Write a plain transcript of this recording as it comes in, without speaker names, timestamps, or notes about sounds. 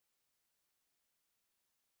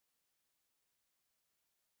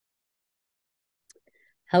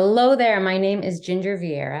Hello there. My name is Ginger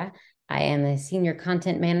Vieira. I am a senior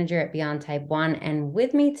content manager at Beyond Type 1. And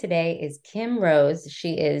with me today is Kim Rose.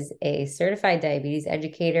 She is a certified diabetes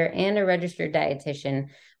educator and a registered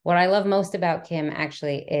dietitian. What I love most about Kim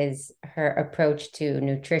actually is her approach to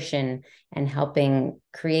nutrition and helping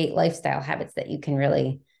create lifestyle habits that you can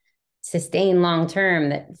really sustain long term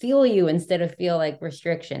that fuel you instead of feel like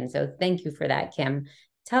restriction. So thank you for that, Kim.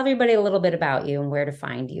 Tell everybody a little bit about you and where to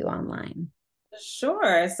find you online.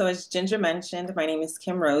 Sure. So as Ginger mentioned, my name is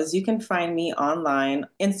Kim Rose. You can find me online,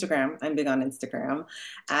 Instagram. I'm big on Instagram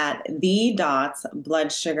at the dot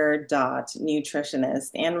blood sugar dot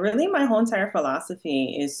nutritionist. And really my whole entire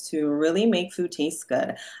philosophy is to really make food taste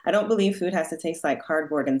good. I don't believe food has to taste like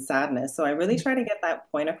cardboard and sadness. So I really try to get that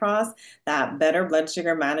point across that better blood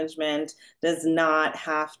sugar management does not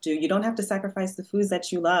have to, you don't have to sacrifice the foods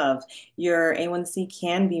that you love. Your A1C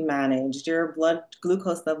can be managed. Your blood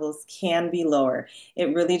glucose levels can be lower.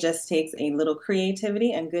 It really just takes a little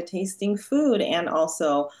creativity and good tasting food and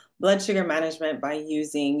also blood sugar management by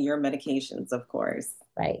using your medications, of course.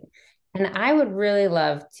 Right. And I would really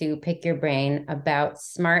love to pick your brain about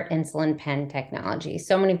smart insulin pen technology.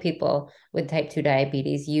 So many people with type 2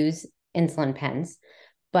 diabetes use insulin pens,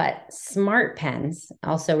 but smart pens,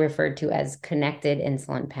 also referred to as connected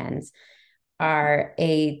insulin pens, are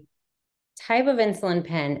a type of insulin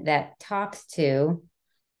pen that talks to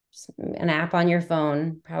an app on your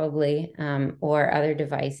phone, probably, or other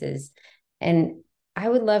devices. And I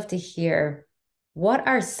would love to hear what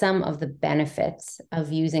are some of the benefits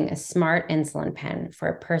of using a smart insulin pen for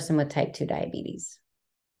a person with type 2 diabetes?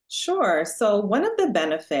 Sure. So, one of the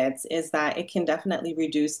benefits is that it can definitely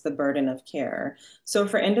reduce the burden of care. So,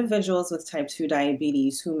 for individuals with type 2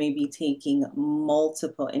 diabetes who may be taking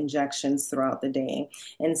multiple injections throughout the day,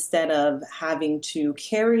 instead of having to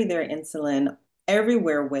carry their insulin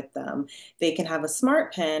everywhere with them, they can have a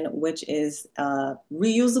smart pen, which is a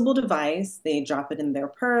reusable device. They drop it in their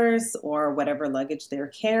purse or whatever luggage they're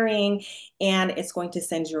carrying, and it's going to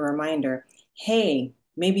send you a reminder. Hey,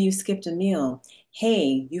 maybe you skipped a meal.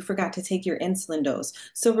 Hey, you forgot to take your insulin dose.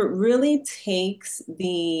 So it really takes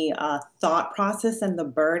the thought process and the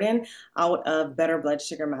burden out of better blood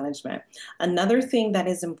sugar management. Another thing that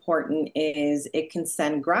is important is it can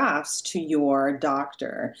send graphs to your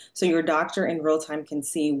doctor. So your doctor in real time can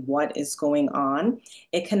see what is going on.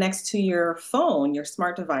 It connects to your phone, your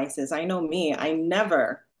smart devices. I know me, I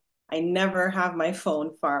never have my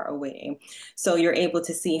phone far away. So you're able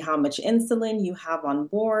to see how much insulin you have on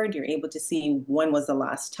board. You're able to see when was the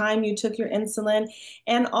last time you took your insulin.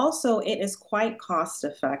 And also, it is quite cost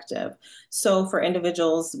effective. So for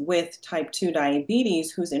individuals with type 2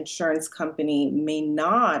 diabetes whose insurance company may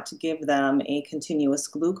not give them a continuous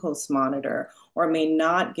glucose monitor or may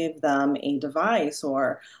not give them a device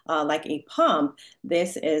or like a pump,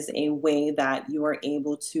 this is a way that you are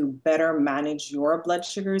able to better manage your blood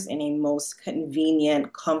sugars in a most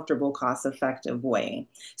convenient, comfortable, cost-effective way.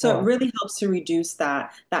 So it Cool. really helps to reduce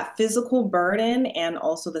that physical burden and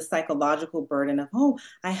also the psychological burden of, oh,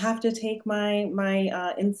 I have to take my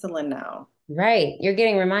insulin now. Right. You're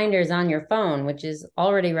getting reminders on your phone, which is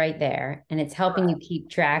already right there. And it's helping you keep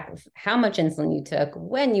track of how much insulin you took,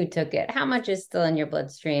 when you took it, how much is still in your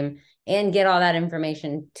bloodstream, and get all that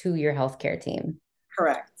information to your healthcare team.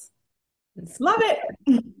 Correct. It's, Love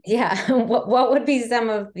it. yeah. What would be some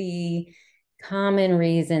of the common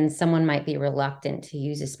reasons someone might be reluctant to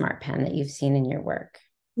use a smart pen that you've seen in your work?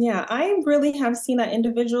 Yeah, I really have seen that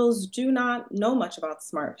individuals do not know much about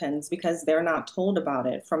smart pens because they're not told about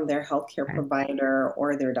it from their healthcare Okay. provider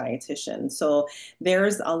or their dietitian. So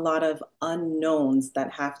there's a lot of unknowns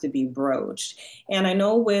that have to be broached. And I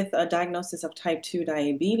know with a diagnosis of type 2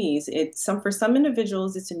 diabetes, it's some for some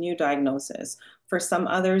individuals it's a new diagnosis. For some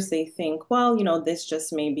others, they think, well, this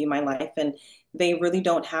just may be my life, and they really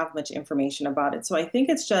don't have much information about it. So I think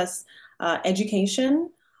it's just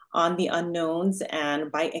education on the unknowns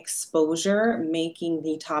and by exposure, making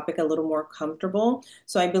the topic a little more comfortable.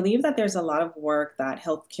 So I believe that there's a lot of work that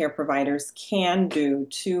healthcare providers can do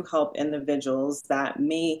to help individuals that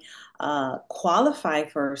may qualify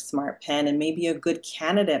for a smart pen and may be a good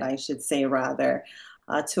candidate, I should say, rather,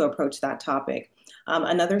 to approach that topic.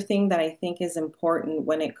 Another thing that I think is important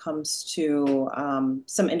when it comes to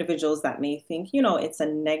some individuals that may think, it's a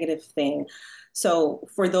negative thing. So,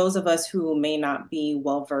 for those of us who may not be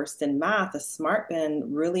well versed in math, a smart pen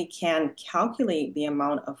really can calculate the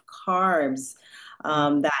amount of carbs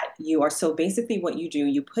that you are. So, basically, what you do,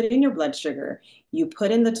 you put in your blood sugar, you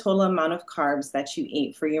put in the total amount of carbs that you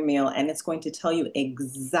ate for your meal, and it's going to tell you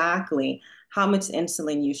exactly how much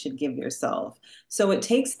insulin you should give yourself. So it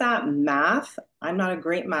takes that math. I'm not a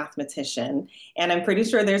great mathematician, and I'm pretty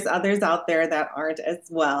sure there's others out there that aren't as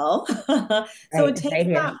well. So Right, it takes right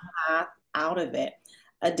that here. math out of it.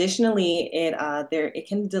 Additionally, it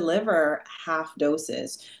can deliver half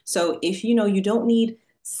doses. So if you know you don't need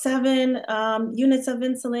 7 units of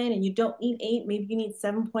insulin and you don't need 8, maybe you need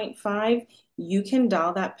 7.5, you can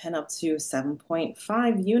dial that pen up to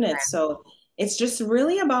 7.5 units. So it's just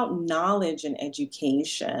really about knowledge and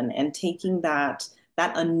education and taking that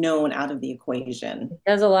unknown out of the equation. It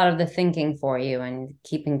does a lot of the thinking for you and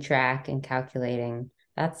keeping track and calculating.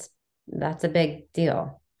 That's a big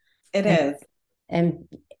deal. It And is. and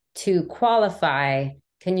to qualify,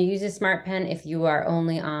 can you use a smart pen if you are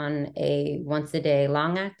only on a once a day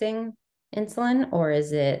long acting insulin, or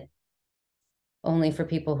is it only for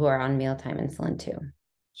people who are on mealtime insulin too?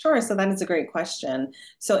 Sure, so that is a great question.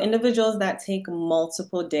 So individuals that take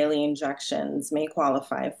multiple daily injections may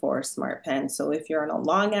qualify for smart pen. So if you're on a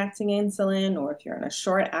long-acting insulin or if you're on a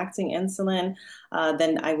short-acting insulin,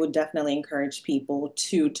 then I would definitely encourage people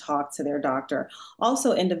to talk to their doctor.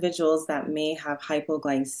 Also, individuals that may have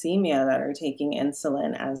hypoglycemia that are taking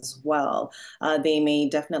insulin as well, they may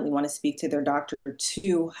definitely want to speak to their doctor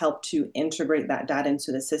to help to integrate that data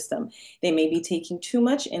into the system. They may be taking too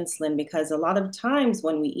much insulin because a lot of times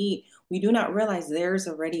when we eat, we do not realize there's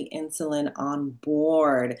already insulin on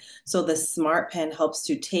board. So the smart pen helps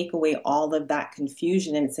to take away all of that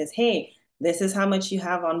confusion and it says, hey, this is how much you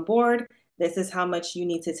have on board. This is how much you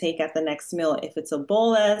need to take at the next meal if it's a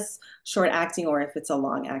bolus, short acting, or if it's a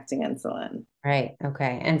long acting insulin. Right.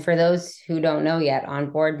 Okay. And for those who don't know yet,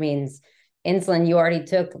 on board means insulin you already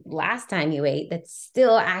took last time you ate that's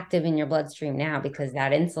still active in your bloodstream now because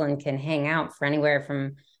that insulin can hang out for anywhere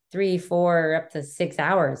from 3, 4, up to 6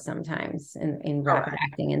 hours sometimes in rapid Correct.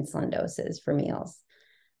 acting insulin doses for meals.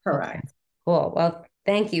 Okay. Correct. Cool. Well,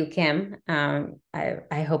 thank you, Kim.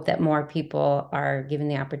 I hope that more people are given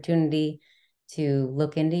the opportunity to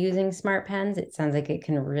look into using smart pens. It sounds like it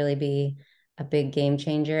can really be a big game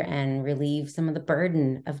changer and relieve some of the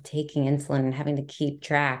burden of taking insulin and having to keep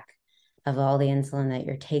track of all the insulin that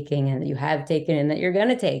you're taking and that you have taken and that you're going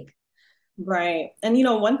to take. Right. And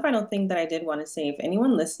one final thing that I did want to say, if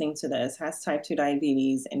anyone listening to this has type 2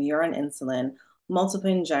 diabetes and you're on insulin, multiple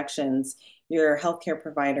injections, your healthcare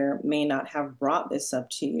provider may not have brought this up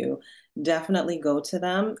to you, definitely go to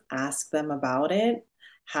them, ask them about it,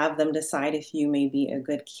 have them decide if you may be a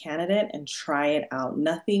good candidate and try it out.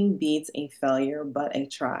 Nothing beats a failure but a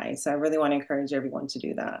try. So I really want to encourage everyone to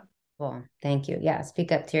do that. Cool. Thank you. Yeah.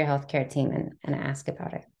 Speak up to your healthcare team and ask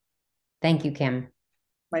about it. Thank you, Kim.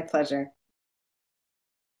 My pleasure.